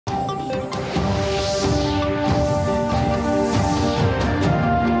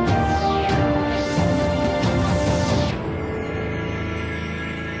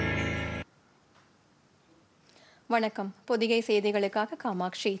வணக்கம். பொதிகை செய்திகளுக்காக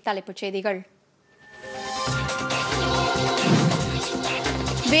காமாட்சி. தலைப்புச் செய்திகள்.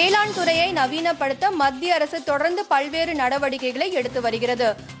 வேளாண் துறையை நவீனப்படுத்த மத்திய அரசு தொடர்ந்து பல்வேறு நடவடிக்கைகளை எடுத்து வருகிறது.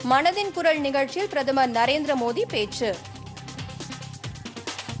 மனதின் குரல் நிகழ்ச்சியில் பிரதமர் நரேந்திர மோடி பேச்சு.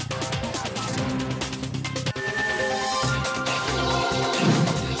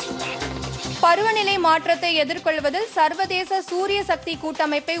 பருவநிலை மாற்றத்தை எதிர்கொள்வதில் சர்வதேச சூரிய சக்தி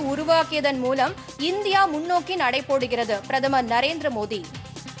கூட்டமைப்பை உருவாக்கியதன் மூலம் இந்தியா முன்னோக்கி நடைபோடுகிறது. பிரதமர் நரேந்திர மோடி.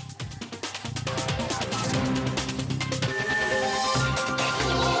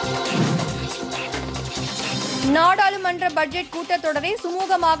 நாடாளுமன்ற பட்ஜெட் கூட்டத்தொடரை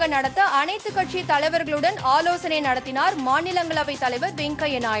சுமூகமாக நடத்த அனைத்து கட்சி தலைவர்களுடன் ஆலோசனை நடத்தினார் மாநிலங்களவைத் தலைவர்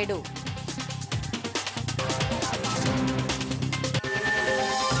வெங்கையா நாயுடு.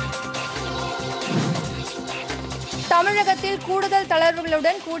 தமிழகத்தில் கூடுதல்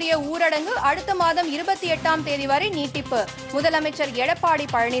தளர்வுகளுடன் கூடிய ஊரடங்கு அடுத்த மாதம் 28ஆம் தேதி வரை நீட்டிப்பு. முதலமைச்சர் எடப்பாடி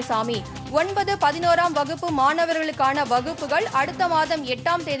பழனிசாமி. 9, 11ஆம் வகுப்பு மாணவர்களுக்கான வகுப்புகள் அடுத்த மாதம்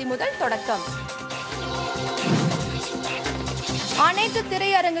 8ஆம் தேதி முதல் தொடக்கம். அனைத்து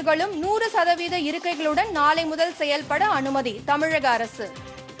திரையரங்குகளும் 100% இருக்கைகளுடன் நாளை முதல் செயல்பட அனுமதி. தமிழக அரசு.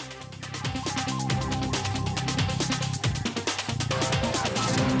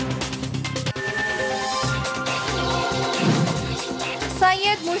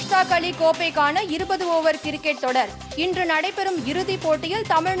 சையத் முஷ்தாக் அலி கோப்பைக்கான 20 ஓவர் கிரிக்கெட் தொடர் இன்று நடைபெறும் இறுதிப் போட்டியில்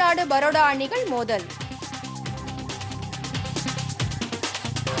தமிழ்நாடு பரோடா அணிகள் மோதல்.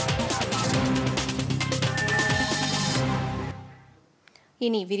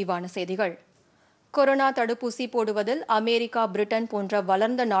 இனி விரிவான செய்திகள். கொரோனா தடுப்பூசி போடுவதில் அமெரிக்கா, பிரிட்டன் போன்ற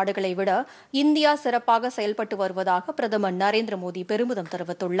வளர்ந்த நாடுகளை விட இந்தியா சிறப்பாக செயல்பட்டு வருவதாக பிரதமர் நரேந்திர மோடி பெருமிதம்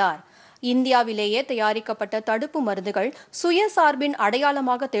தெரிவித்துள்ளார். இந்தியாவிலேயே தயாரிக்கப்பட்ட தடுப்பு மருந்துகள் சுயசார்பின்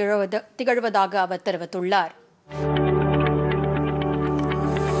அடையாளமாக திகழ்வதாக அவர் தெரிவித்துள்ளார்.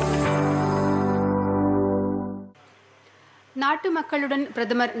 நாட்டு மக்களுடன்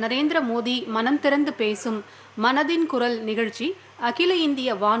பிரதமர் நரேந்திர மோடி மனம் திறந்து பேசும் மனதின் குரல் நிகழ்ச்சி அகில இந்திய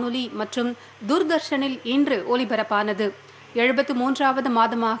வானொலி மற்றும் தூர்தர்ஷனில் இன்று ஒலிபரப்பானது. 73வது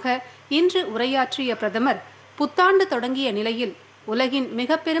மாதமாக இன்று உரையாற்றிய பிரதமர், புத்தாண்டு தொடங்கிய நிலையில் உலகின்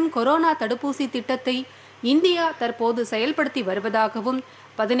மிக பெரும் கொரோனா தடுப்பூசி திட்டத்தை இந்தியா தற்போது செயல்படுத்தி வருவதாகவும்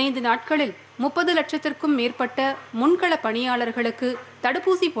 15 நாட்களில் 30 லட்சத்திற்கும் மேற்பட்ட முன்கள பணியாளர்களுக்கு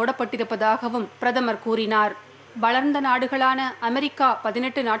தடுப்பூசி போடப்பட்டிருப்பதாகவும் பிரதமர் கூறினார். வளர்ந்த நாடுகளான அமெரிக்கா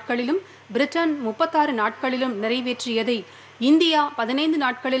 18 நாட்களிலும் பிரிட்டன் 36 நாட்களிலும் நிறைவேற்றியதை இந்தியா 15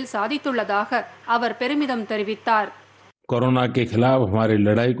 நாட்களில் சாதித்துள்ளதாக அவர் பெருமிதம் தெரிவித்தார். कोरोना के खिलाफ हमारी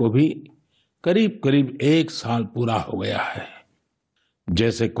लड़ाई को भी करीब करीब 1 साल पूरा हो गया है.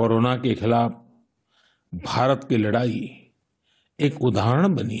 जैसे कोरोना के खिलाफ भारत की लड़ाई एक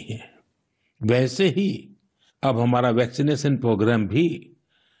उदाहरण बनी है, वैसे ही अब हमारा वैक्सीनेशन प्रोग्राम भी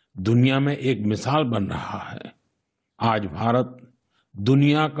दुनिया में एक मिसाल बन रहा है. आज भारत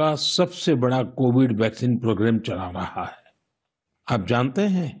दुनिया का सबसे बड़ा कोविड वैक्सीन प्रोग्राम चला रहा है. आप जानते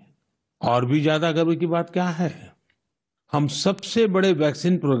हैं और भी ज्यादा गर्व की बात क्या है? हम सबसे बड़े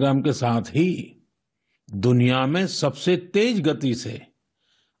वैक्सीन प्रोग्राम के साथ ही दुनिया में सबसे तेज गति से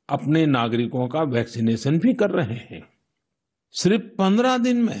अपने नागरिकों का वैक्सीनेशन भी कर रहे हैं. सिर्फ 15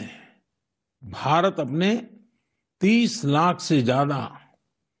 दिन में भारत अपने 30 लाख से ज्यादा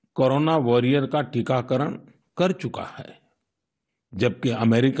कोरोना वॉरियर का टीकाकरण कर चुका है, जबकि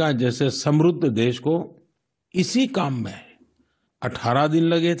अमेरिका जैसे समृद्ध देश को इसी काम में 18 दिन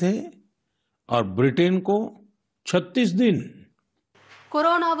लगे थे और ब्रिटेन को 36 दिन.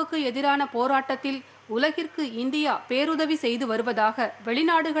 கொரோனாவுக்கு எதிரான போராட்டத்தில் உலகிற்கு இந்தியா பேருதவி செய்து வருவதாக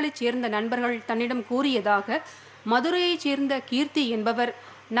வெளிநாடுகளைச் சேர்ந்த நண்பர்கள் தன்னிடம் கூறியதாக மதுரையைச் சேர்ந்த கீர்த்தி என்பவர்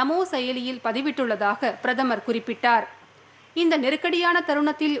நமோ செயலியில் பதிவிட்டுள்ளதாக பிரதமர் குறிப்பிட்டார். இந்த நெருக்கடியான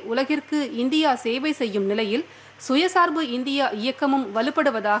தருணத்தில் உலகிற்கு இந்தியா சேவை செய்யும் நிலையில் சுயசார்பு இந்தியா இயக்கமும்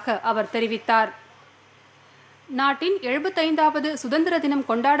வலுப்படுவதாக அவர் தெரிவித்தார். நாட்டின் 75வது சுதந்திர தினம்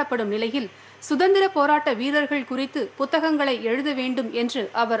கொண்டாடப்படும் நிலையில் சுதந்திர போராட்ட வீரர்கள் குறித்து புத்தகங்களை எழுத வேண்டும் என்று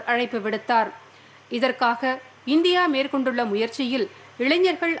அவர் அழைப்பு விடுத்தார். இதற்காக இந்தியா மேற்கொண்டுள்ள முயற்சியில்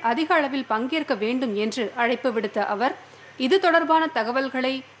இளைஞர்கள் அதிக அளவில் பங்கேற்க வேண்டும் என்று அழைப்பு விடுத்த அவர், இது தொடர்பான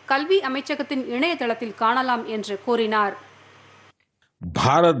தகவல்களை கல்வி அமைச்சகத்தின் இணையதளத்தில் காணலாம் என்று கூறினார்.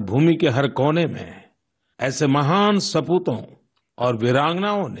 भारत भूमि के हर कोने में ऐसे महान सपूतों और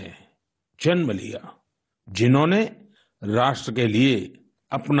वीरांगनाओं ने जन्म लिया, जिन्होंने राष्ट्र के लिए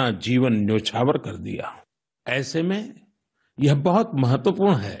अपना जीवन न्योछावर कर दिया. ऐसे में यह बहुत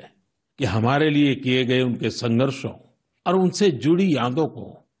महत्वपूर्ण है कि हमारे लिए किए गए उनके संघर्षों और उनसे जुड़ी यादों को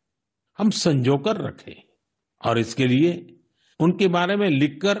हम संजोकर रखें और इसके लिए उनके बारे में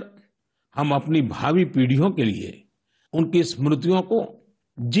लिखकर हम अपनी भावी पीढ़ियों के लिए उनकी स्मृतियों को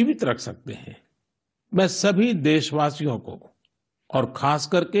जीवित रख सकते हैं। मैं सभी देशवासियों को और खास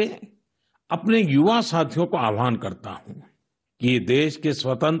करके अपने युवा साथियों को आह्वान करता हूं कि ये देश के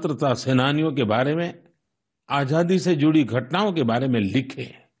स्वतंत्रता सेनानियों के बारे में, आजादी से जुड़ी घटनाओं के बारे में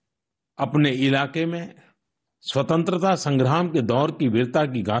लिखें। अपने इलाके में स्वतंत्रता संग्राम के दौर की वीरता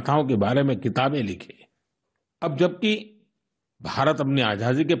की गाथाओं के बारे में किताबें लिखें। अब जबकि भारत अपनी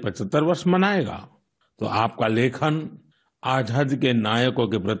आजादी के 75 वर्ष मनाएगा, तो आपका लेखन आजादी के नायकों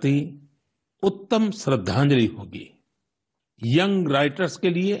के प्रति उत्तम श्रद्धांजलि होगी। यंग राइटर्स के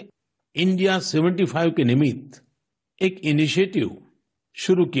लिए इंडिया 75 के निमित्त एक इनिशिएटिव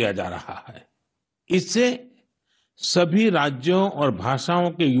शुरू किया जा रहा है। इससे सभी राज्यों और भाषाओं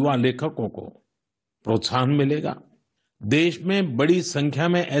के युवा लेखकों को प्रोत्साहन मिलेगा। देश में बड़ी संख्या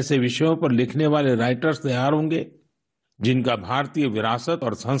में ऐसे विषयों पर लिखने वाले राइटर्स तैयार होंगे जिनका भारतीय विरासत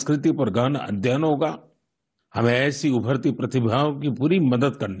और संस्कृति पर गहन अध्ययन होगा। हमें ऐसी उभरती प्रतिभाओं की पूरी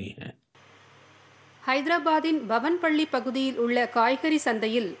मदद करनी है। ஹைதராபாத்தின் பவன்பள்ளி பகுதியில் உள்ள காய்கறி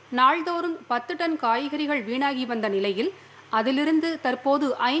சந்தையில் நாள்தோறும் 10 டன் காய்கறிகள் வீணாகி வந்த நிலையில் அதிலிருந்து தற்போது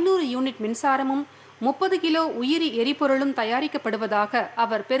 500 யூனிட் மின்சாரமும் 30 கிலோ உயிரி எரிபொருளும் தயாரிக்கப்படுவதாக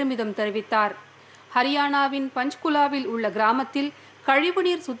அவர் பெருமிதம் தெரிவித்தார். ஹரியானாவின் பஞ்ச்குலாவில் உள்ள கிராமத்தில்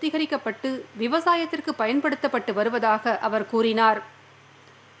கழிவுநீர் சுத்திகரிக்கப்பட்டு விவசாயத்திற்கு பயன்படுத்தப்பட்டு வருவதாக அவர் கூறினார்.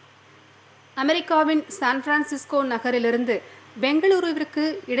 அமெரிக்காவின் சான் பிரான்சிஸ்கோ நகரிலிருந்து பெங்களூருவிற்கு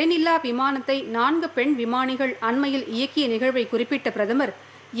இடைநில்லா விமானத்தை 4 பெண் விமானிகள் அண்மையில் இயக்கிய நிகழ்வை குறிப்பிட்ட பிரதமர்,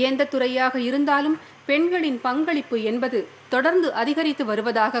 எந்த துறையாக இருந்தாலும் பெண்களின் பங்களிப்பு என்பது தொடர்ந்து அதிகரித்து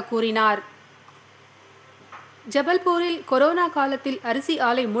வருவதாக கூறினார். ஜபல்பூரில் கொரோனா காலத்தில் அரிசி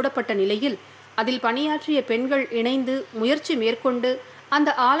ஆலை மூடப்பட்ட நிலையில் அதில் பணியாற்றிய பெண்கள் இணைந்து முயற்சி மேற்கொண்டு அந்த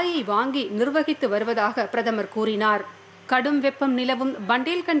ஆலையை வாங்கி நிர்வகித்து வருவதாக பிரதமர் கூறினார். கடும் வெப்பம் நிலவும்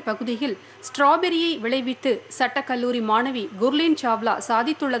பண்டேல்கண்ட் பகுதியில் ஸ்ட்ராபெரியை விளைவித்து சட்டக்கல்லூரி மாணவி குர்லீன் சாவ்லா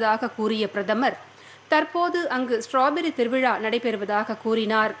சாதித்துள்ளதாக கூறிய பிரதமர், தற்போது அங்கு ஸ்ட்ராபெரி திருவிழா நடைபெறுவதாக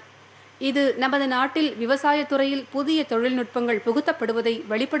கூறினார். இது நமது நாட்டில் விவசாயத்துறையில் புதிய தொழில்நுட்பங்கள் புகுத்தப்படுவதை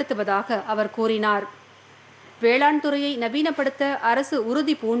வெளிப்படுத்துவதாக அவர் கூறினார். வேளாண் துறையை நவீனப்படுத்த அரசு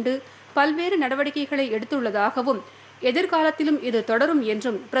உறுதி பூண்டு பல்வேறு நடவடிக்கைகளை எடுத்துள்ளதாகவும் எதிர்காலத்திலும் இது தொடரும்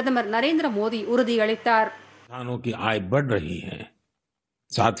என்றும் பிரதமர் நரேந்திர மோடி உறுதியளித்தார். किसानों की आय बढ़ रही है।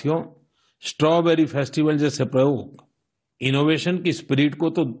 साथियों, स्ट्रॉबेरी फेस्टिवल जैसे प्रयोग इनोवेशन की स्पिरिट को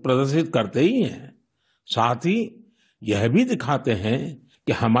तो प्रदर्शित करते ही हैं, साथ ही यह भी दिखाते हैं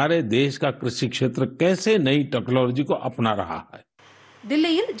कि हमारे देश का कृषि क्षेत्र कैसे नई टेक्नोलॉजी को अपना रहा है.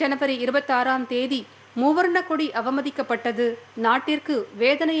 தில்லியில் ஜனவரி 26ஆம் தேதி மூவர்ண கொடி அவமதிக்கப்பட்டது நாட்டிற்கு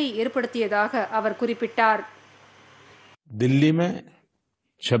வேதனையை ஏற்படுத்தியதாக அவர் குறிப்பிட்டார். दिल्ली में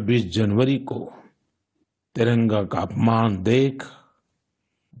 26 जनवरी को तिरंगा का अपमान देख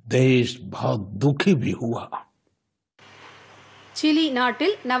देश बहुत दुखी भी हुआ. சிலி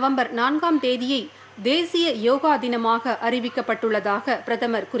நாட்டில் நவம்பர் 4ஆம் தேதியை தேசிய யோகா தினமாக அறிவிக்கப்பட்டுள்ளதாக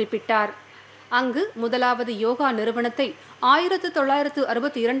பிரதமர் குறிப்பிட்டார். அங்கு முதலாவது யோகா நிறுவனத்தை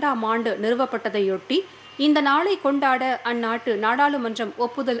 1962ஆம் ஆண்டு நிறுவப்பட்டதையொட்டி இந்த நாளை கொண்டாட அந்நாட்டு நாடாளுமன்றம்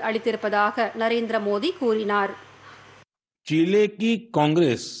ஒப்புதல் அளித்திருப்பதாக நரேந்திர மோடி கூறினார். चिले की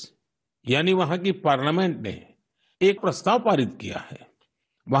कांग्रेस यानी वहां की पार्लियामेंट ने एक प्रस्ताव पारित किया है.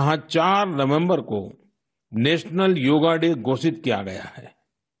 वहां 4 नवंबर को नेशनल योगा डे घोषित किया गया है.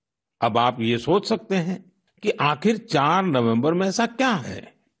 अब आप ये सोच सकते हैं कि आखिर 4 नवंबर में ऐसा क्या है.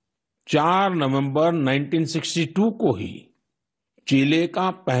 4 नवंबर 1962 को ही चिले का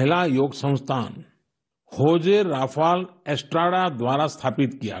पहला योग संस्थान होजे राफाल एस्ट्राडा द्वारा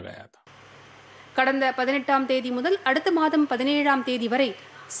स्थापित किया गया था. கடந்த 18ஆம் தேதி முதல் அடுத்த மாதம் 17ஆம் தேதி வரை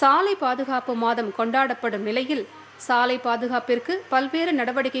சாலை பாதுகாப்பு மாதம் கொண்டாடப்படும் நிலையில் சாலை பாதுகாப்பிற்கு பல்வேறு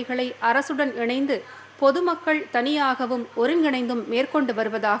நடவடிக்கைகளை அரசுடன் இணைந்து பொதுமக்கள் தனியாகவும் ஒருங்கிணைந்தும் மேற்கொண்டு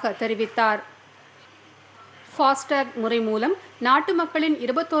வருவதாக தெரிவித்தார். ஃபாஸ்டேக் முறை மூலம் நாட்டு மக்களின்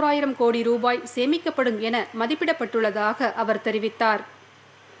 21,000 கோடி ரூபாய் சேமிக்கப்படும் என மதிப்பிடப்பட்டுள்ளதாக அவர் தெரிவித்தார்.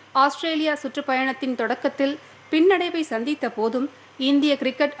 ஆஸ்திரேலியா சுற்றுப்பயணத்தின் தொடக்கத்தில் பின்னடைவை சந்தித்த போதும் இந்திய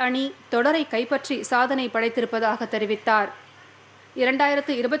கிரிக்கெட் அணி தொடரை கைப்பற்றி சாதனை படைத்திருப்பதாக தெரிவித்தார்.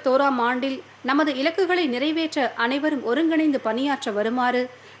 2021ஆம் ஆண்டில் நமது இலக்குகளை நிறைவேற்ற அனைவரும் ஒருங்கிணைந்து பணியாற்ற வருமாறு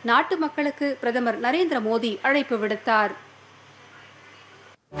நாட்டு மக்களுக்கு பிரதமர் நரேந்திர மோடி அழைப்பு விடுத்தார்.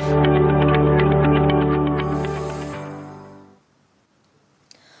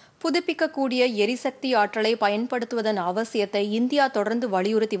 புதுப்பிக்கக்கூடிய எரிசக்தி ஆற்றலை பயன்படுத்துவதன் அவசியத்தை இந்தியா தொடர்ந்து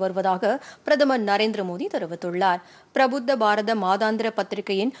வலியுறுத்தி வருவதாக பிரதமர் நரேந்திர மோடி தெரிவித்துள்ளார். பிரபுத்த பாரத மாதாந்திர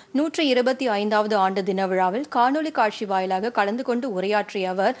பத்திரிகையின் 125வது ஆண்டு தின விழாவில் காணொலி காட்சி வாயிலாக கலந்து கொண்டு உரையாற்றிய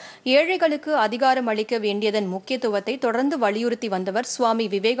அவர், ஏழைகளுக்கு அதிகாரம் அளிக்க வேண்டியதன் முக்கியத்துவத்தை தொடர்ந்து வலியுறுத்தி வந்தவர் சுவாமி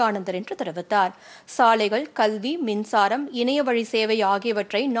விவேகானந்தர் என்று தெரிவித்தார். சாலைகள், கல்வி, மின்சாரம், இணைய வழி சேவை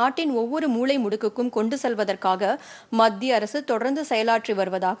ஆகியவற்றை நாட்டின் ஒவ்வொரு மூலை முடுக்குக்கும் கொண்டு செல்வதற்காக மத்திய அரசு தொடர்ந்து செயலாற்றி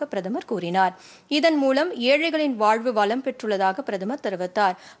வருவதாக பிரதமர் கூறினார். இதன் மூலம் ஏழைகளின் வாழ்வு வளம் பெற்றுள்ளதாக பிரதமர்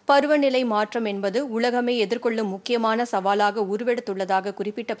தெரிவித்தார். பருவநிலை மாற்றம் என்பது உலகமே எதிர்கொள்ளும் முக்கியமான சவாலாக உருவெடுத்துள்ளதாக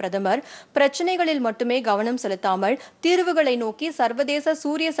குறிப்பிட்ட பிரதமர், பிரச்சினைகளில் மட்டுமே கவனம் செலுத்தாமல் தீர்வுகளை நோக்கி சர்வதேச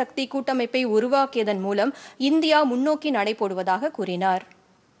சூரிய சக்தி கூட்டமைப்பை உருவாக்கியதன் மூலம் இந்தியா முன்னோக்கி நடைபோடுவதாக கூறினார்.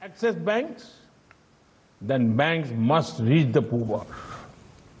 Access banks, then banks must reach the poor.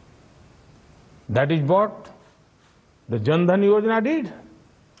 That is what the Jan Dhan Yojana did.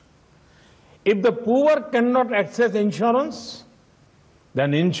 If the poor cannot access insurance, then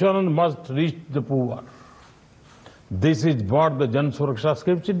insurance must reach the poor. This is what the Jan Suraksha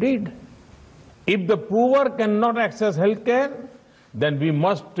scheme did. If the poor cannot access healthcare, then we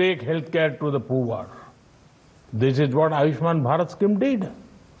must take healthcare to the poor. This is what Ayushman Bharat scheme did.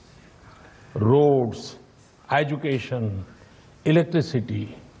 Roads, education, electricity,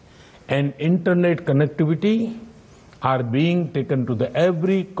 and internet connectivity are being taken to the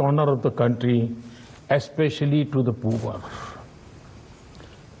every corner of the country, especially to the poor.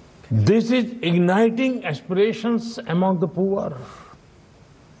 This is igniting aspirations among the poor,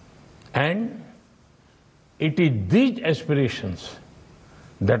 and it is these aspirations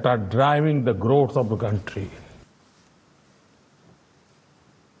that are driving the growth of the country.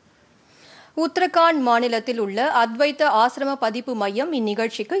 Uttarakhand மாநிலத்தில் உள்ள அத்வைத ஆசிரம பதிப்பு மையம்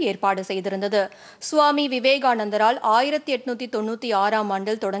இந்நிகழ்ச்சிக்கு ஏற்பாடு செய்திருந்தது. சுவாமி விவேகானந்தரால் 1896ஆம்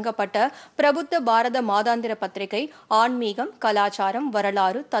ஆண்டில் தொடங்கப்பட்ட பிரபுத்த பாரத மாதாந்திர பத்திரிகை ஆன்மீகம், கலாச்சாரம்,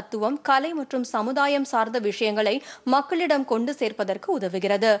 வரலாறு, தத்துவம், கலை மற்றும் சமுதாயம் சார்ந்த விஷயங்களை மக்களிடம் கொண்டு சேர்ப்பதற்கு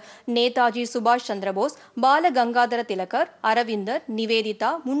உதவுகிறது. நேதாஜி சுபாஷ் சந்திரபோஸ், பால கங்காதர திலகர், அரவிந்தர்,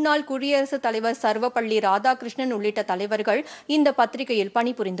 நிவேதிதா, முன்னாள் குடியரசுத் தலைவர் சர்வப்பள்ளி ராதாகிருஷ்ணன் உள்ளிட்ட தலைவர்கள் இந்த பத்திரிகையில்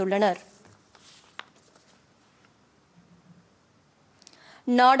பணிபுரிந்துள்ளனர்.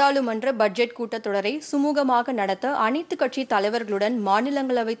 நாடாளுமன்ற பட்ஜெட் கூட்டத்தொடரை சுமூகமாக நடத்த அனைத்து கட்சி தலைவர்களுடன்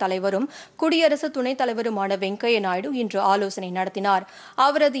மாநிலங்களவை தலைவரும் குடியரசு துணைத் தலைவருமான வெங்கையா நாயுடு இன்று ஆலோசனை நடத்தினார்.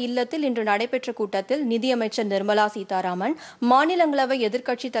 அவரது இல்லத்தில் இன்று நடைபெற்ற கூட்டத்தில் நிதியமைச்சர் நிர்மலா சீதாராமன், மாநிலங்களவை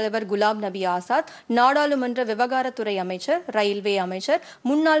எதிர்க்கட்சித் தலைவர் குலாம் நபி ஆசாத், நாடாளுமன்ற விவகாரத்துறை அமைச்சர், ரயில்வே அமைச்சர்,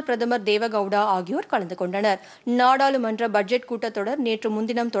 முன்னாள் பிரதமர் தேவகவுடா ஆகியோர் கலந்து கொண்டனர். நாடாளுமன்ற பட்ஜெட் கூட்டத்தொடர் நேற்று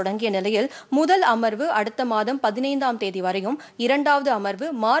முன்தினம் தொடங்கிய நிலையில் முதல் அமர்வு அடுத்த மாதம் 15ஆம் தேதி வரையும், இரண்டாவது அமர்வு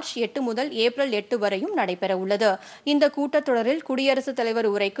மார்ச் 8 முதல் ஏப்ரல் 8 வரையும் நடைபெற உள்ளது. இந்த கூட்டத்தொடரில் குடியரசுத் தலைவர்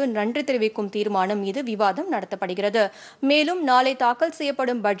உரைக்கு நன்றி தெரிவிக்கும் தீர்மானம் மீது விவாதம் நடத்தப்படுகிறது. மேலும் நாளை தாக்கல்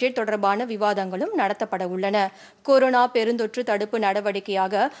செய்யப்படும் பட்ஜெட் தொடர்பான விவாதங்களும் நடத்தப்பட உள்ளன. கொரோனா பெருந்தொற்று தடுப்பு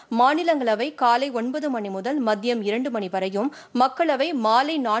நடவடிக்கையாக மாநிலங்களவை காலை 9 மணி முதல் மதியம் 2 மணி வரையும், மக்களவை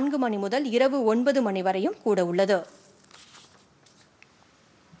மாலை 4 மணி முதல் இரவு 9 மணி வரையும் கூட உள்ளது.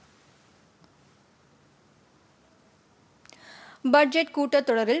 பட்ஜெட்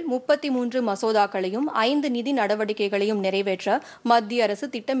கூட்டத்தொடரில் 33 மசோதாக்களையும் 5 நிதி நடவடிக்கைகளையும் நிறைவேற்ற மத்திய அரசு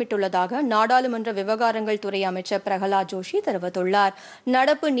திட்டமிட்டுள்ளதாக நாடாளுமன்ற விவகாரங்கள் துறை அமைச்சர் பிரகலாத் ஜோஷி தெரிவித்துள்ளார்.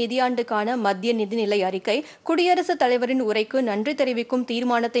 நடப்பு நிதியாண்டுக்கான மத்திய நிதிநிலை அறிக்கை, குடியரசுத் தலைவரின் உரைக்கு நன்றி தெரிவிக்கும்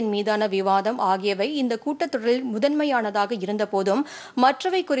தீர்மானத்தின் மீதான விவாதம் ஆகியவை இந்த கூட்டத்தொடரில் முதன்மையானதாக இருந்தபோதும்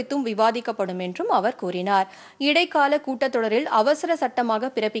மற்றவை குறித்தும் விவாதிக்கப்படும் என்றும் அவர் கூறினார். இடைக்கால கூட்டத்தொடரில் அவசர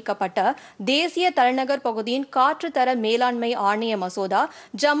சட்டமாக பிறப்பிக்கப்பட்ட தேசிய தலைநகர் பகுதியின் காற்று தர மேலாண்மை ஆணைய மசோதா,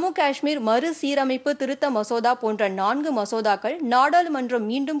 ஜம்மு காஷ்மீர் மறுசீரமைப்பு திருத்த மசோதா போன்ற 4 மசோதாக்கள் நாடாளுமன்றம்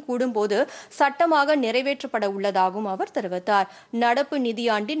மீண்டும் கூடும்போது சட்டமாக நிறைவேற்றப்பட உள்ளதாகவும் அவர் தெரிவித்தார். நடப்பு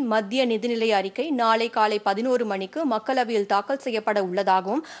நிதியாண்டின் மத்திய நிதிநிலை அறிக்கை நாளை காலை 11 மணிக்கு மக்களவையில் தாக்கல் செய்யப்பட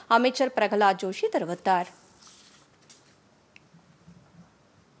உள்ளதாகவும் அமைச்சர் பிரகலாத் ஜோஷி தெரிவித்தார்.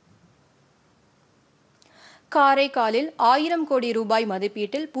 காரைக்காலில் 1000 கோடி ரூபாய்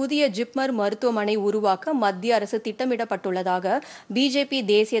மதிப்பீட்டில் புதிய ஜிப்மர் மருத்துவமனை உருவாக்க மத்திய அரசு திட்டமிடப்பட்டுள்ளதாக பிஜேபி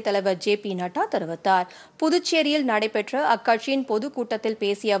தேசிய தலைவர் ஜே.பி. நட்டா தெரிவித்தார். புதுச்சேரியில் நடைபெற்ற அக்கட்சியின் பொதுக்கூட்டத்தில்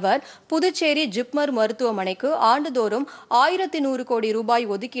பேசிய அவர், புதுச்சேரி ஜிப்மர் மருத்துவமனைக்கு ஆண்டுதோறும் 1100 கோடி ரூபாய்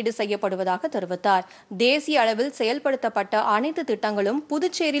ஒதுக்கீடு செய்யப்படுவதாக தெரிவித்தார். தேசிய அளவில் செயல்படுத்தப்பட்ட அனைத்து திட்டங்களும்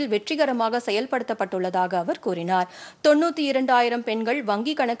புதுச்சேரியில் வெற்றிகரமாக செயல்படுத்தப்பட்டுள்ளதாக அவர் கூறினார். 92,000 பெண்கள்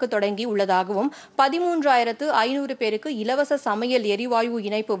வங்கிக் கணக்கு தொடங்கி உள்ளதாகவும் 13,500 பேருக்கு இலவச சமையல் எரிவாயு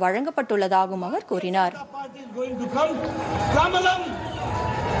இணைப்பு வழங்கப்பட்டுள்ளதாகவும் அவர் கூறினார்.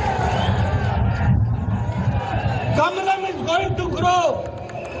 Tamilam is going to grow.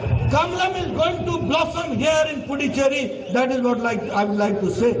 Kamalam is going to blossom here in Puducherry. That is what I would like to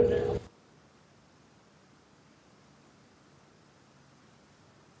say.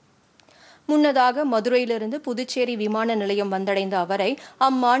 முன்னதாக மதுரையிலிருந்து புதுச்சேரி விமான நிலையம் வந்தடைந்த அவரை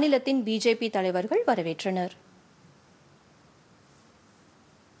அம்மாநிலத்தின் பிஜேபி தலைவர்கள் வரவேற்றனர்.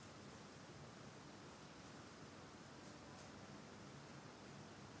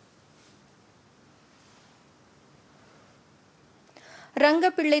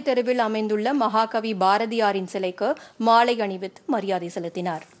 ரங்கப்பிள்ளை தெருவில் அமைந்துள்ள மகாகவி பாரதியாரின் சிலைக்கு மாலை அணிவித்து மரியாதை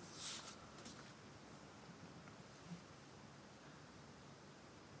செலுத்தினார்.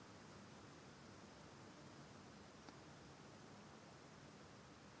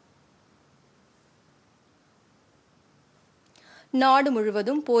 நாடு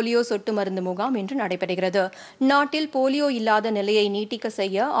முழுவதும் போலியோ சொட்டு மருந்து முகாம் இன்று நடைபெறுகிறது. நாட்டில் போலியோ இல்லாத நிலையை நீட்டிக்க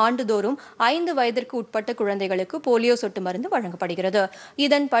செய்ய ஆண்டுதோறும் 5 வயதிற்கு உட்பட்ட குழந்தைகளுக்கு போலியோ சொட்டு மருந்து வழங்கப்படுகிறது.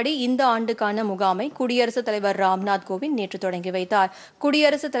 இதன்படி இந்த ஆண்டுக்கான முகாமை குடியரசுத் தலைவர் ராம்நாத் கோவிந்த் நேற்று தொடங்கி வைத்தார்.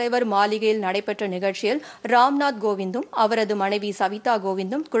 குடியரசுத் தலைவர் மாளிகையில் நடைபெற்ற நிகழ்ச்சியில் ராம்நாத் கோவிந்தும் அவரது மனைவி சவிதா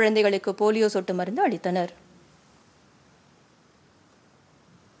கோவிந்தும் குழந்தைகளுக்கு போலியோ சொட்டு மருந்து அளித்தனர்.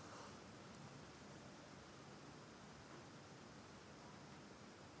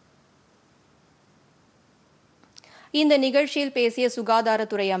 இந்த நிகழ்ச்சியில் பேசிய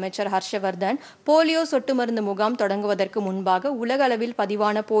சுகாதாரத்துறை அமைச்சர் ஹர்ஷவர்தன், போலியோ சொட்டு மருந்து முகாம் தொடங்குவதற்கு முன்பாக உலக அளவில்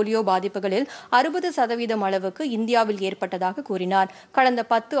பதிவான போலியோ பாதிப்புகளில் 60% அளவுக்கு இந்தியாவில் ஏற்பட்டதாக கூறினார். கடந்த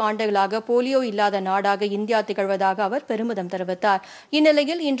 10 ஆண்டுகளாக போலியோ இல்லாத நாடாக இந்தியா திகழ்வதாக அவர் பெருமிதம் தெரிவித்தார்.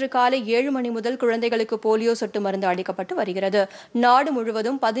 இந்நிலையில் இன்று காலை 7 மணி முதல் குழந்தைகளுக்கு போலியோ சொட்டு மருந்து அளிக்கப்பட்டு வருகிறது. நாடு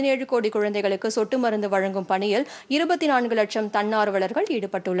முழுவதும் 17 கோடி குழந்தைகளுக்கு சொட்டு மருந்து வழங்கும் பணியில் 24 லட்சம் தன்னார்வலர்கள்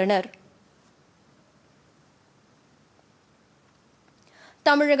ஈடுபட்டுள்ளனர்.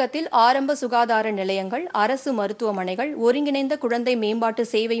 தமிழகத்தில் ஆரம்ப சுகாதார நிலையங்கள், அரசு மருத்துவமனைகள், ஒருங்கிணைந்த குழந்தை மேம்பாட்டு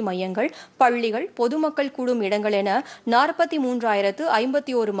சேவை மையங்கள், பள்ளிகள், பொதுமக்கள் கூடும் இடங்கள் என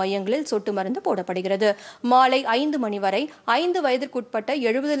 43,051 மையங்களில் சொட்டு மருந்து போடப்படுகிறது. மாலை 5 மணி வரை 5 வயதிற்குட்பட்ட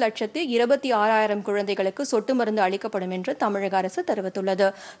 70,26,000 குழந்தைகளுக்கு சொட்டு மருந்து அளிக்கப்படும் என்று தமிழக அரசு தெரிவித்துள்ளது.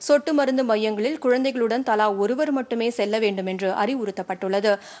 சொட்டு மருந்து மையங்களில் குழந்தைகளுடன் தலா ஒருவர் மட்டுமே செல்ல வேண்டும் என்று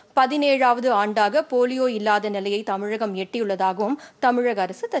அறிவுறுத்தப்பட்டுள்ளது. 17வது ஆண்டாக போலியோ இல்லாத நிலையை தமிழகம் எட்டியுள்ளதாகவும் தமிழக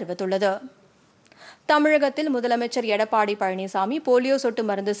அரசு தெரிவித்துள்ளது. தமிழகத்தில் முதலமைச்சர் எடப்பாடி பழனிசாமி போலியோ சொட்டு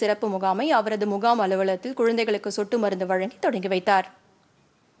மருந்து சிறப்பு முகாமை அவரது முகாம் அலுவலகத்தில் குழந்தைகளுக்கு சொட்டு மருந்து வழங்கி தொடங்கி வைத்தார்.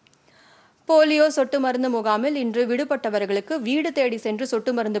 போலியோ சொட்டு மருந்து முகாமில் இன்று விடுபட்டவர்களுக்கு வீடு தேடி சென்று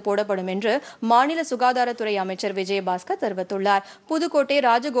சொட்டு மருந்து போடப்படும் என்று மாநில சுகாதாரத்துறை அமைச்சர் விஜயபாஸ்கர் தெரிவித்துள்ளார். புதுக்கோட்டை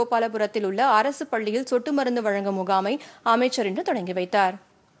ராஜகோபாலபுரத்தில் உள்ள அரசு பள்ளியில் சொட்டு மருந்து வழங்கும் முகாமை அமைச்சர் இன்று தொடங்கி வைத்தார்.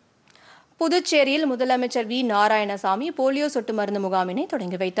 புதுச்சேரியில் முதலமைச்சர் வி. நாராயணசாமி போலியோ சொட்டு மருந்து முகாமினை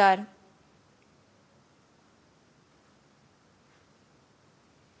தொடங்கி வைத்தார்.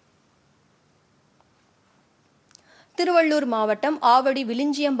 திருவள்ளூர் மாவட்டம் ஆவடி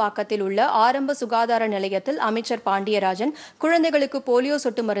விளிஞ்சியம்பாக்கத்தில் உள்ள ஆரம்ப சுகாதார நிலையத்தில் அமைச்சர் பாண்டியராஜன் குழந்தைகளுக்கு போலியோ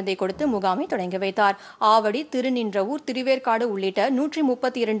சொட்டு மருந்தை கொடுத்து முகாமை தொடங்கி வைத்தார். ஆவடி, திருநின்றவூர், திருவேற்காடு உள்ளிட்ட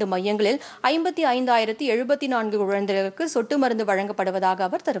 132 மையங்களில் 55,074 குழந்தைகளுக்கு சொட்டு மருந்து வழங்கப்படுவதாக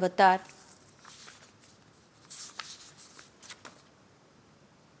அவர் தெரிவித்தார்.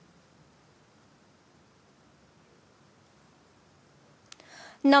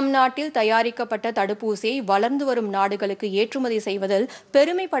 நம் நாட்டில் தயாரிக்கப்பட்ட தடுப்பூசியை வளர்ந்து வரும் நாடுகளுக்கு ஏற்றுமதி செய்வதில்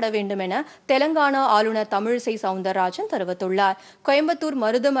பெருமைப்பட வேண்டும் என தெலங்கானா ஆளுநர் தமிழிசை சவுந்தரராஜன் தெரிவித்துள்ளார். கோயம்புத்தூர்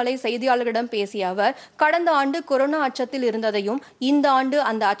மருதமலை செய்தியாளர்களிடம் பேசிய அவர், கடந்த ஆண்டு கொரோனா அச்சத்தில் இருந்ததையும் இந்த ஆண்டு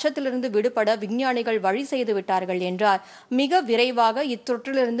அந்த அச்சத்திலிருந்து விடுபட விஞ்ஞானிகள் வழி செய்து விட்டார்கள் என்றார். மிக விரைவாக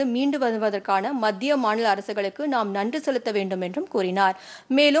இத்தொற்றிலிருந்து மீண்டு வருவதற்கான மத்திய, மாநில அரசுகளுக்கு நாம் நன்றி செலுத்த வேண்டும் என்றும் கூறினார்.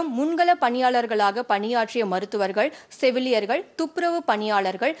 மேலும் முன்கள பணியாளர்களாக பணியாற்றிய மருத்துவர்கள், செவிலியர்கள், துப்புரவு பணியாளர்கள்,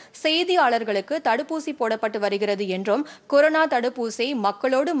 செய்தியாளர்களுக்கு தடுப்பூசி போடப்பட்டு வருகிறது என்றும் கொரோனா தடுப்பூசியை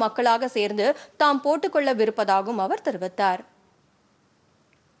மக்களோடு மக்களாக சேர்ந்து தாம் போட்டுக்கொள்ளவிருப்பதாகவும் அவர் தெரிவித்தார்.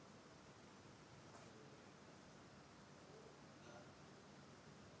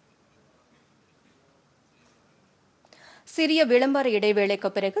 சிறிய விளம்பர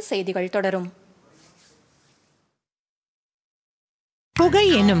இடைவேளைக்கு பிறகு செய்திகள் தொடரும். புகை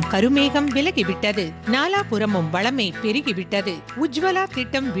எனும் கருமேகம் விலகிவிட்டது. நாலாபுறமும் வளமை பெருகிவிட்டது. உஜ்வலா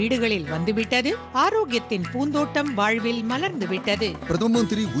திட்டம் வீடுகளில் வந்துவிட்டது. ஆரோக்கியத்தின் பூந்தோட்டம் வாழ்வில் மலர்ந்துவிட்டது. பிரதம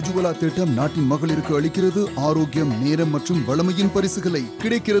மந்திரி உஜ்வலா திட்டம் நாட்டின் மகளிருக்கு அளிக்கிறது ஆரோக்கியம், நேரம் மற்றும் வளமையின் பரிசுகளை.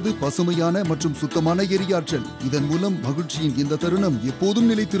 கிடைக்கிறது பசுமையான மற்றும் சுத்தமான எரியாற்றல். இதன் மூலம் மகிழ்ச்சியின் இந்த தருணம் எப்போதும்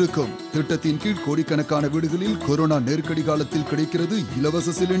நிலைத்திருக்கும். திட்டத்தின் கீழ் கோடிக்கணக்கான வீடுகளில் கொரோனா நெருக்கடி காலத்தில் கிடைக்கிறது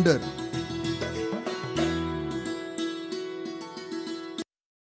இலவச சிலிண்டர்.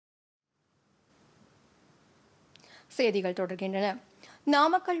 செய்திகள் தொடர்கின்றன.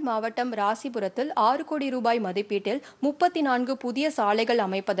 நாமக்கல் மாவட்டம் ராசிபுரத்தில் 6 கோடி ரூபாய் மதிப்பீட்டில் 34 புதிய சாலைகள்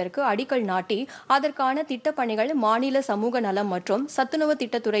அமைப்பதற்கு அடிக்கல் நாட்டி அதற்கான திட்டப்பணிகள் மாநில சமூக நலம் மற்றும் சத்துணவு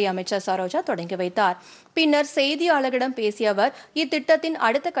திட்டத்துறை அமைச்சர் சரோஜா தொடங்கி வைத்தார். பின்னர் செய்தியாளர்களிடம் பேசிய அவர், இத்திட்டத்தின்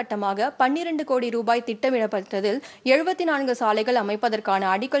அடுத்த கட்டமாக 12 கோடி ரூபாய் திட்டமிடப்பட்டதில் 74 சாலைகள் அமைப்பதற்கான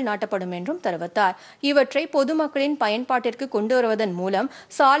அடிக்கல் நாட்டப்படும் என்றும் தெரிவித்தார். இவற்றை பொதுமக்களின் பயன்பாட்டிற்கு கொண்டு வருவதன் மூலம்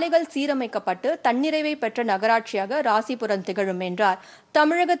சாலைகள் சீரமைக்கப்பட்டு தன்னிறைவை பெற்ற நகராட்சியாக ராசிபுரம் திகழும் என்றார்.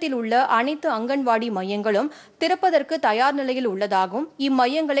 தமிழகத்தில் உள்ள அனைத்து அங்கன்வாடி மையங்களும் திறப்பதற்கு தயார் நிலையில் உள்ளதாகவும்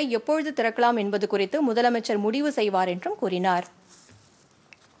இம்மையங்களை எப்பொழுது திறக்கலாம் என்பது குறித்து முதலமைச்சர் முடிவு செய்வார் என்றும் கூறினார்.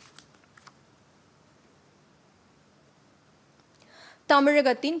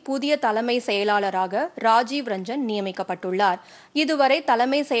 தமிழகத்தின் புதிய தலைமை செயலாளராக ராஜீவ் ரஞ்சன் நியமிக்கப்பட்டுள்ளார். இதுவரை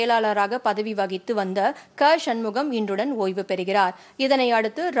தலைமை செயலாளராக பதவி வகித்து வந்த சண்முகம் இன்றுடன் ஓய்வு பெறுகிறார். இதனை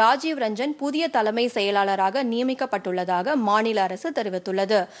அடுத்து ராஜீவ் ரஞ்சன் புதிய தலைமை செயலாளராக நியமிக்கப்பட்டுள்ளதாக மாநில அரசு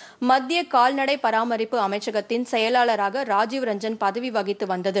தெரிவித்துள்ளது. மத்திய கால்நடை பராமரிப்பு அமைச்சகத்தின் செயலாளராக ராஜீவ் ரஞ்சன் பதவி வகித்து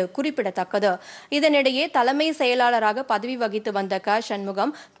வந்தது குறிப்பிடத்தக்கது. இதனிடையே தலைமை செயலாளராக பதவி வகித்து வந்த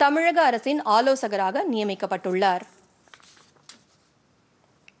சண்முகம் தமிழக அரசின் ஆலோசகராக நியமிக்கப்பட்டுள்ளார்.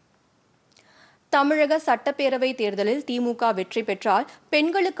 தமிழக சட்டப்பேரவை தேர்தலில் திமுக வெற்றி பெற்றால்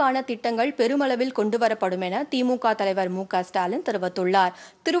பெண்களுக்கான திட்டங்கள் பெருமளவில் கொண்டுவரப்படும் என திமுக தலைவர் மு.க.ஸ்டாலின் தெரிவித்துள்ளார்.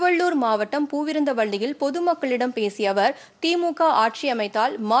 திருவள்ளூர் மாவட்டம் பூவிருந்தவள்ளியில் பொதுமக்களிடம் பேசிய அவர், திமுக ஆட்சி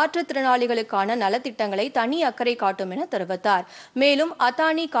அமைத்தால் மாற்றுத்திறனாளிகளுக்கான நலத்திட்டங்களை தனி அக்கறை காட்டும் என தெரிவித்தார். மேலும்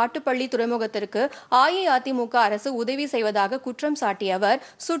அத்தானி காட்டுப்பள்ளி துறைமுகத்திற்கு அஇஅதிமுக அரசு உதவி செய்வதாக குற்றம் சாட்டிய அவர்,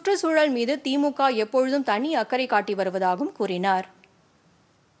 சுற்றுச்சூழல் மீது திமுக எப்பொழுதும் தனி அக்கறை காட்டி வருவதாகவும் கூறினார்.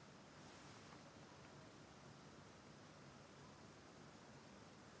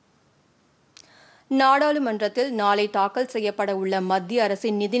 நாடாளுமன்றத்தில் நாளை தாக்கல் செய்யப்பட உள்ள மத்திய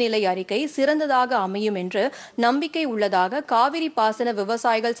அரசின் நிதிநிலை அறிக்கை சிறந்ததாக அமையும் என்று நம்பிக்கை உள்ளதாக காவிரி பாசன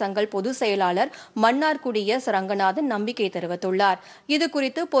விவசாயிகள் சங்க பொதுச் செயலாளர் மன்னார்குடி எஸ். ரங்கநாதன் நம்பிக்கை தெரிவித்துள்ளார்.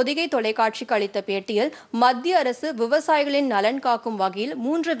 இதுகுறித்து பொதிகை தொலைக்காட்சிக்கு அளித்த பேட்டியில், மத்திய அரசு விவசாயிகளின் நலன் காக்கும் வகையில்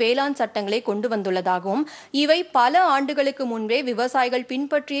 3 வேளாண் சட்டங்களை கொண்டு வந்துள்ளதாகவும், இவை பல ஆண்டுகளுக்கு முன்பே விவசாயிகள்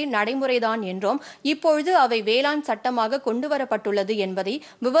பின்பற்றிய நடைமுறைதான் என்றும், இப்பொழுது அவை வேளாண் சட்டமாக கொண்டுவரப்பட்டுள்ளது என்பதை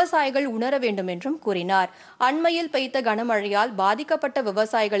விவசாயிகள் உணர வேண்டும் என்றும் கூறினார். அண்மையில் பெய்த கனமழையால் பாதிக்கப்பட்ட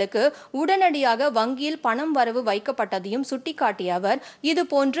விவசாயிகளுக்கு உடனடியாக வங்கியில் பணம் வரவு வைக்கப்பட்டதையும் சுட்டிக்காட்டிய அவர்,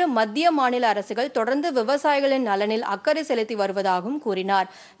 இதுபோன்று மத்திய மாநில அரசுகள் தொடர்ந்து விவசாயிகளின் நலனில் அக்கறை செலுத்தி வருவதாகவும் கூறினார்.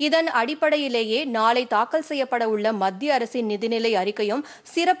 இதன் அடிப்படையிலேயே நாளை தாக்கல் செய்யப்பட உள்ள மத்திய அரசின் நிதிநிலை அறிக்கையும்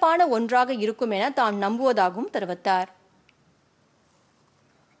சிறப்பான ஒன்றாக இருக்கும் என தாம் நம்புவதாகவும் தெரிவித்தார்.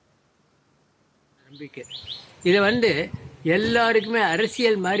 இது எல்லாருக்குமே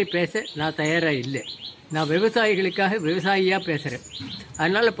அரசியல் மாதிரி பேச நான் தயாராக இல்லை. நான் விவசாயிகளுக்காக விவசாயியாக பேசுகிறேன்.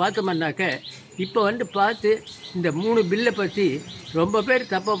 அதனால் பார்த்தோம்னாக்க இப்போ பார்த்து இந்த 3 பில்லை பற்றி ரொம்ப பேர்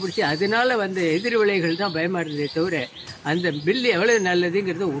தப்பாக பிடிச்சி அதனால் எதிர் விளைவுகள் தான் பயமாக இருந்ததே தவிர அந்த பில்லு எவ்வளோ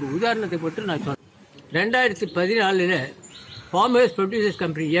நல்லதுங்கிறது ஒரு உதாரணத்தை மட்டும் நான் சொல்கிறேன். 2014 ஃபார்மர்ஸ் ப்ரொடியூசர்ஸ்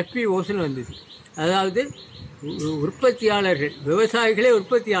கம்பெனி FPOஸ்ன்னு வந்தது. அதாவது உற்பத்தியாளர்கள், விவசாயிகளே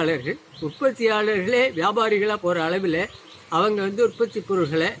உற்பத்தியாளர்களே வியாபாரிகளாக போகிற அளவில் அவங்க உற்பத்தி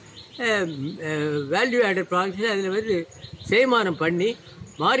பொருட்களை வேல்யூ ஆடட் ப்ராடக்ட்ஸ் அதில் சேமானம் பண்ணி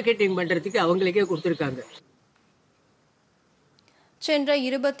மார்க்கெட்டிங் பண்ணுறதுக்கு அவங்களுக்கே கொடுத்துருக்காங்க. சென்ற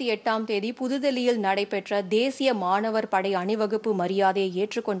 28ஆம் தேதி புதுதில்லியில் நடைபெற்ற தேசிய மாணவர் படை அணிவகுப்பு மரியாதையை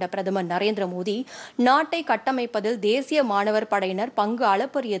ஏற்றுக்கொண்ட பிரதமர் நரேந்திர மோடி, நாட்டை கட்டமைப்பதில் தேசிய மாணவர் படையினர் பங்கு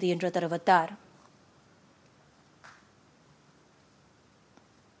அளப்பரியது என்று தெரிவித்தார்.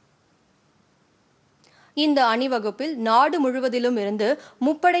 இந்த அணிவகுப்பில் நாடு முழுவதிலும் இருந்து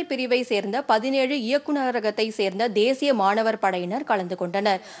முப்படை பிரிவை சேர்ந்த 17 இயக்குநரகத்தை சேர்ந்த தேசிய மாணவர் படையினர் கலந்து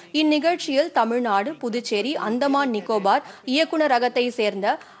கொண்டனர். இந்நிகழ்ச்சியில் தமிழ்நாடு, புதுச்சேரி, அந்தமான் நிக்கோபார் இயக்குநரகத்தை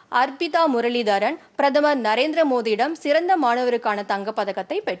சேர்ந்த அர்பிதா முரளிதரன் பிரதமர் நரேந்திர மோடியிடம் சிறந்த மாணவருக்கான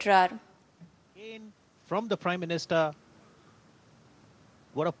தங்கப்பதக்கத்தை பெற்றார். From the Prime Minister,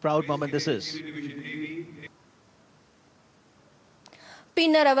 what a proud moment this is.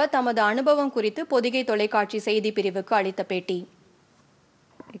 பின்னர் அவர் தமது அனுபவம் குறித்து பொதிகை தொலைக்காட்சி செய்தி பிரிவுக்கு அளித்த பேட்டி.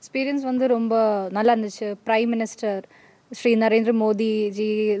 எக்ஸ்பீரியன்ஸ் ரொம்ப நல்லா இருந்துச்சு. Prime minister Sri Narendra Modi G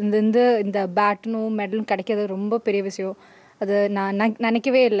இந்த பேட்டனும் மெடலும் கிடைக்கிறது ரொம்ப பெரிய விஷயம். அது நான்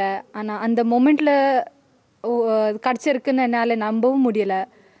நினைக்கவே இல்லை. ஆனால் அந்த மொமெண்ட்டில் கிடச்சிருக்குன்னு என்னால் நம்பவும் முடியலை.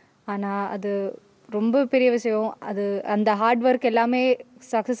 ஆனால் அது ரொம்ப பெரிய விஷயம். அது அந்த ஹார்ட் ஒர்க் எல்லாமே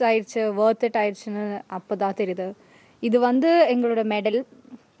சக்ஸஸ் ஆயிடுச்சு, ஒர்த் இட் ஆயிடுச்சுன்னு அப்போ தான் தெரியுது. இது எங்களோட மெடல்.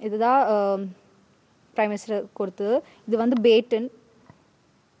 இதுதான் பிரைம் மினிஸ்டர் கொடுத்தது. இது பேட்டன்.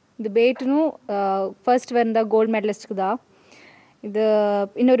 இந்த பேட்டனும் ஃபர்ஸ்ட் வந்த கோல்டு மெடலிஸ்ட்டுக்கு தான். இது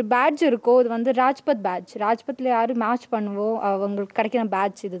இன்னொரு பேட்ஜ் இருக்கும், இது வந்து ராஜ்பத் பேட்ஜ். ராஜ்பத்தில் யார் மேட்ச் பண்ணுவோம் அவங்களுக்கு கிடைக்கிற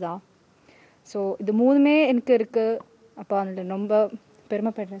பேட்ஜ் இதுதான். ஸோ இது 3மே எனக்கு இருக்குது. அப்போ அதில் ரொம்ப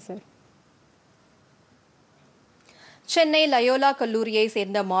பெருமைப்படுறேன் சார். சென்னை லயோலா கல்லூரியை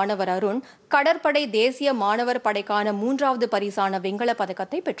சேர்ந்த மாணவர் அருண் கடற்படை தேசிய மாணவர் படைக்கான 3வது பரிசான வெண்கல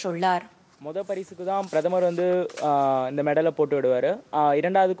பதக்கத்தை பெற்றுள்ளார். மொதல் பரிசுக்கு தான் பிரதமர் வந்து இந்த மெடலை போட்டு விடுவார்.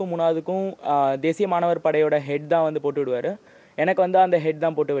 2வதுக்கும் 3வதுக்கும் தேசிய மாணவர் படையோட ஹெட் தான் வந்து போட்டு விடுவார். எனக்கு வந்து அந்த ஹெட்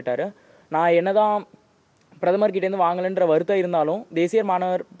தான் போட்டு விட்டார். நான் என்னதான் பிரதமர்கிட்டேருந்து வாங்கலைன்ற வருத்தம் இருந்தாலும் தேசிய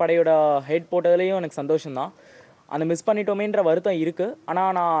மாணவர் படையோட ஹெட் போட்டதுலேயும் எனக்கு சந்தோஷம்தான். அந்த மிஸ் பண்ணிட்டோமேன்ற வருத்தம் இருக்குது.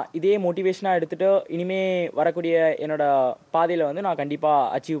 ஆனால் நான் இதே மோட்டிவேஷனாக எடுத்துகிட்டு இனிமேல் வரக்கூடிய என்னோடய பாதையில் வந்து நான் கண்டிப்பாக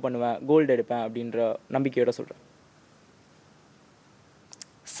அச்சீவ் பண்ணுவேன், கோல்டு எடுப்பேன் அப்படின்ற நம்பிக்கையோடு சொல்கிறேன்.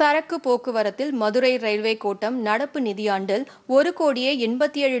 சரக்கு போக்குவரத்தில் மதுரை ரயில்வே கோட்டம் நடப்பு நிதியாண்டில்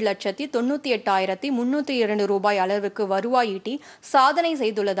 1,87,98,302 ரூபாய் அளவிற்கு வருவாய் ஈட்டி சாதனை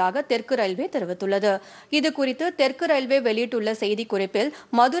செய்துள்ளதாக தெற்கு ரயில்வே தெரிவித்துள்ளது. இதுகுறித்து தெற்கு ரயில்வே வெளியிட்டுள்ள செய்திக்குறிப்பில்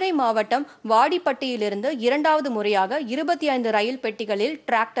மதுரை மாவட்டம் வாடிப்பட்டியிலிருந்து 2வது முறையாக 25 ரயில் பெட்டிகளில்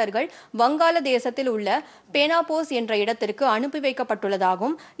டிராக்டர்கள் வங்காளதேசத்தில் உள்ள பேனாபோஸ் என்ற இடத்திற்கு அனுப்பி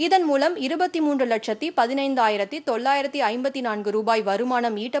வைக்கப்பட்டுள்ளதாகவும் இதன் மூலம் 23,15,954 ரூபாய்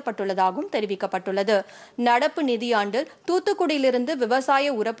வருமானம் ஈட்டப்பட்டுள்ளதாகவும் தெரிவிக்கப்பட்டுள்ளது. நடப்பு நிதியாண்டில் தூத்துக்குடியிலிருந்து விவசாய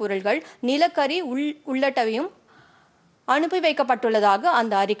உரப்பொருள்கள், நிலக்கரி உள்ளிட்டவையும் அனுப்பி வைக்கப்பட்டுள்ளதாக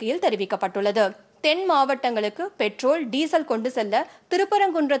அந்த அறிக்கையில் தெரிவிக்கப்பட்டுள்ளது. தென் மாவட்டங்களுக்கு பெட்ரோல், டீசல் கொண்டு செல்ல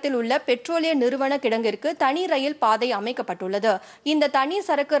திருப்பரங்குன்றத்தில் உள்ள பெட்ரோலிய நிறுவன கிடங்கிற்கு தனி ரயில் பாதை அமைக்கப்பட்டுள்ளது. இந்த தனி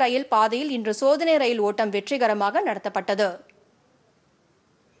சரக்கு ரயில் பாதையில் இன்று சோதனை ரயில் ஓட்டம் வெற்றிகரமாக நடத்தப்பட்டது.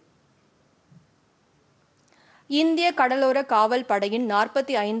 இந்திய கடலோர காவல் படையின்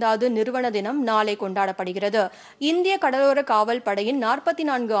 45வது நிறுவன தினம் நாளை கொண்டாடப்படுகிறது. இந்திய கடலோர காவல் படையின்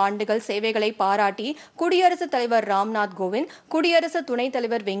 44 ஆண்டுகள் சேவைகளை பாராட்டி குடியரசுத் தலைவர் ராம்நாத் கோவிந்த், குடியரசு துணைத்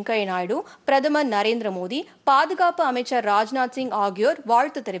தலைவர் வெங்கையா நாயுடு, பிரதமர் நரேந்திர மோடி, பாதுகாப்பு அமைச்சர் ராஜ்நாத் சிங் ஆகியோர்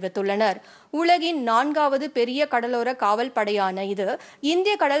வாழ்த்து தெரிவித்துள்ளனர். உலகின் 4வது பெரிய கடலோர காவல் படையான இது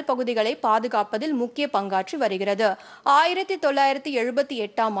இந்திய கடல் பகுதிகளை பாதுகாப்பதில் முக்கிய பங்காற்றி வருகிறது.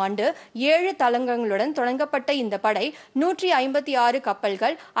 1978ஆம் ஆண்டு 7 தளங்களுடன் தொடங்கப்பட்ட இந்த படை 156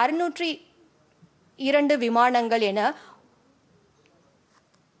 கப்பல்கள், 602 விமானங்கள் என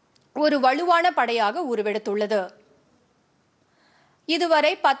ஒரு வலுவான படையாக உருவெடுத்துள்ளது.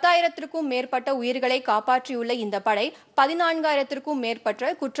 இதுவரை 10,000க்கும் மேற்பட்ட உயிர்களை காப்பாற்றியுள்ள இந்த படை 14,000க்கும்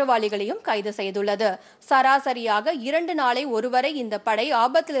மேற்பட்ட குற்றவாளிகளையும் கைது செய்துள்ளது. சராசரியாக 2 நாளை ஒருவரை இந்த படை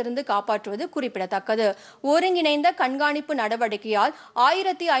ஆபத்திலிருந்து காப்பாற்றுவது குறிப்பிடத்தக்கது. ஒருங்கிணைந்த கண்காணிப்பு நடவடிக்கையால்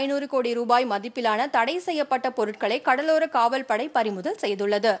 1,500 கோடி ரூபாய் மதிப்பிலான தடை செய்யப்பட்ட பொருட்களை கடலோர காவல் படை பறிமுதல்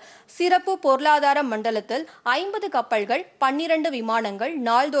செய்துள்ளது. சிறப்பு பொருளாதார மண்டலத்தில் 50 கப்பல்கள், 12 விமானங்கள்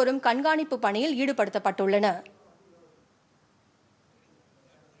நாள்தோறும் கண்காணிப்பு பணியில் ஈடுபடுத்தப்பட்டுள்ளன.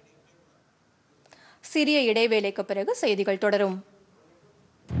 சிறிய இடைவேளைக்கு பிறகு செய்திகள் தொடரும்.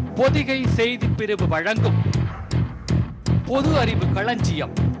 பொதிகை செய்தி பிரிவு வழங்கும் பொது அறிவு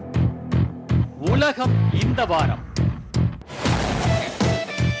களஞ்சியம் உலகம் இந்த வாரம்.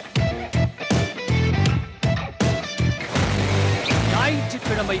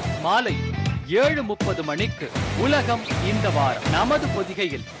 ஞாயிற்றுக்கிழமை மாலை 7:30 மணிக்கு உலகம் இந்த வாரம் நமது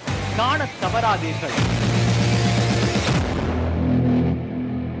பொதிகையில் காணத் தவறாதீர்கள்.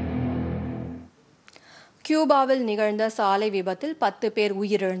 கியூபாவில் நிகழ்ந்த சாலை விபத்தில் 10 பேர்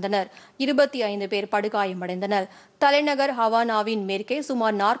உயிரிழந்தனர், 25 பேர் படுகாயமடைந்தனர். தலைநகர் ஹவானாவின் மேற்கே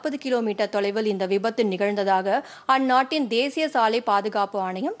சுமார் 40 கிலோமீட்டர் தொலைவில் இந்த விபத்து நிகழ்ந்ததாக அந்நாட்டின் தேசிய சாலை பாதுகாப்பு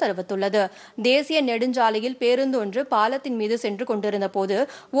ஆணையம் தெரிவித்துள்ளது. தேசிய நெடுஞ்சாலையில் பேருந்து ஒன்று பாலத்தின் மீது சென்று கொண்டிருந்த போது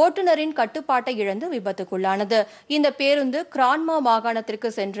ஓட்டுநரின் கட்டுப்பாட்டை இழந்து விபத்துக்குள்ளானது. இந்த பேருந்து கிரான்மா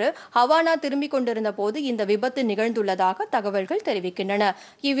மாகாணத்திற்கு சென்று ஹவானா திரும்பிக் கொண்டிருந்த போது இந்த விபத்து நிகழ்ந்துள்ளதாக தகவல்கள் தெரிவிக்கின்றன.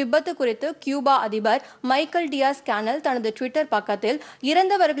 இவ்விபத்து குறித்து கியூபா அதிபர் மைக்கேல் டியாஸ் கேனல் தனது ட்விட்டர் பக்கத்தில்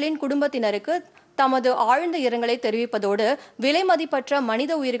இறந்தவர்களின் குடும்பத்தினருக்கு தமது ஆழ்ந்த இரங்கலை தெரிவிப்பதோடு விலை மதிப்பற்ற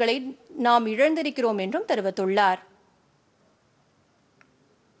மனித உயிர்களை நாம் இழந்திருக்கிறோம் என்றும் தெரிவித்துள்ளார்.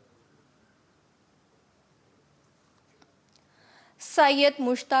 சையத்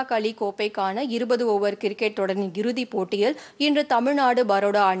முஷ்தாக் அலி கோப்பைக்கான 20 ஓவர் கிரிக்கெட் தொடரின் இறுதிப் போட்டியில் இன்று தமிழ்நாடு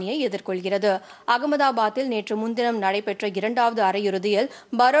பரோடா அணியை எதிர்கொள்கிறது. அகமதாபாத்தில் நேற்று முன்தினம் நடைபெற்ற 2வது அரையிறுதியில்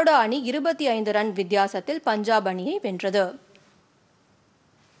பரோடா அணி 25 ரன் வித்தியாசத்தில் பஞ்சாப் அணியை வென்றது.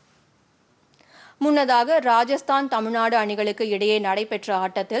 முன்னதாக ராஜஸ்தான் தமிழ்நாடு அணிகளுக்கு இடையே நடைபெற்ற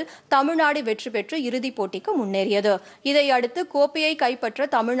ஆட்டத்தில் தமிழ்நாடு வெற்றி பெற்று இறுதிப் போட்டிக்கு முன்னேறியது. இதையடுத்து கோப்பையை கைப்பற்ற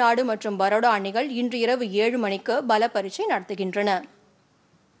தமிழ்நாடு மற்றும் பரோடா அணிகள் இன்று இரவு 7 மணிக்கு பல பரீட்சை நடத்துகின்றன.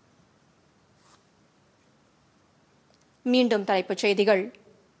 மீண்டும் தலைப்புச் செய்திகள்.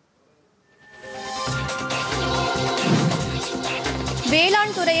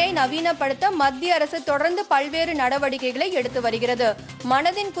 வேளாண் துறையை நவீனப்படுத்த மத்திய அரசு தொடர்ந்து பல்வேறு நடவடிக்கைகளை எடுத்து வருகிறது.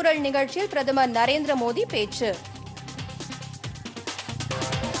 மனதின் குரல் நிகழ்ச்சியில் பிரதமர் நரேந்திர மோடி பேச்சு.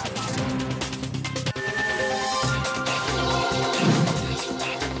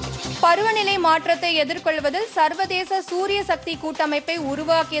 பருவநிலை மாற்றத்தை எதிர்கொள்வதில் சர்வதேச சூரிய சக்தி கூட்டமைப்பை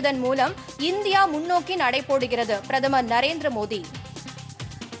உருவாக்கியதன் மூலம் இந்தியா முன்னோக்கி நடைபோடுகிறது. பிரதமர் நரேந்திர மோடி.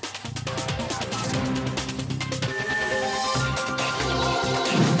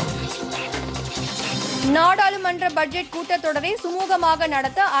 நாடாளுமன்ற பட்ஜெட் கூட்டத்தொடரை சுமூகமாக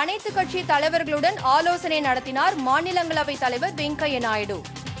நடத்த அனைத்து கட்சி தலைவர்களுடன் ஆலோசனை நடத்தினார் மாநிலங்களவைத் தலைவர் வெங்கையா நாயுடு.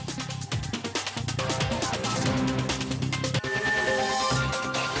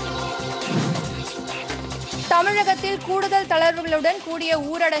 தமிழகத்தில் கூடுதல் தளர்வுகளுடன் கூடிய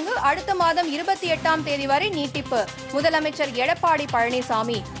ஊரடங்கு அடுத்த மாதம் 28ஆம் தேதி வரை நீட்டிப்பு. முதலமைச்சர் எடப்பாடி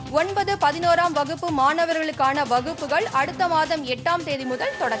பழனிசாமி. 9, 11ஆம் வகுப்பு மாணவர்களுக்கான வகுப்புகள் அடுத்த மாதம் 8ஆம் தேதி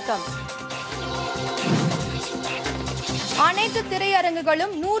முதல் தொடக்கம். அனைத்து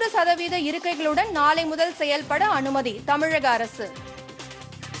திரையரங்குகளும் 100% இருக்கைகளுடன் நாளை முதல் செயல்பட அனுமதி. தமிழக அரசு.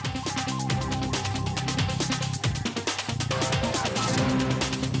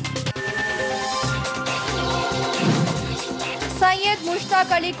 சையத்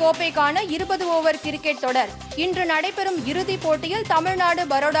முஷ்தாக் அலி கோப்பைக்கான 20 ஓவர் கிரிக்கெட் தொடர் இன்று நடைபெறும் இறுதிப் போட்டியில் தமிழ்நாடு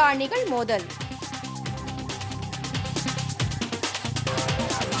பரோடா அணிகள் மோதல்.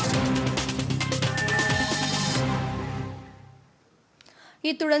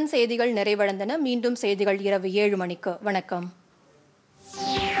 இத்துடன் செய்திகள் நிறைவடைந்தன. மீண்டும் செய்திகள் இரவு 7 மணிக்கு. வணக்கம்.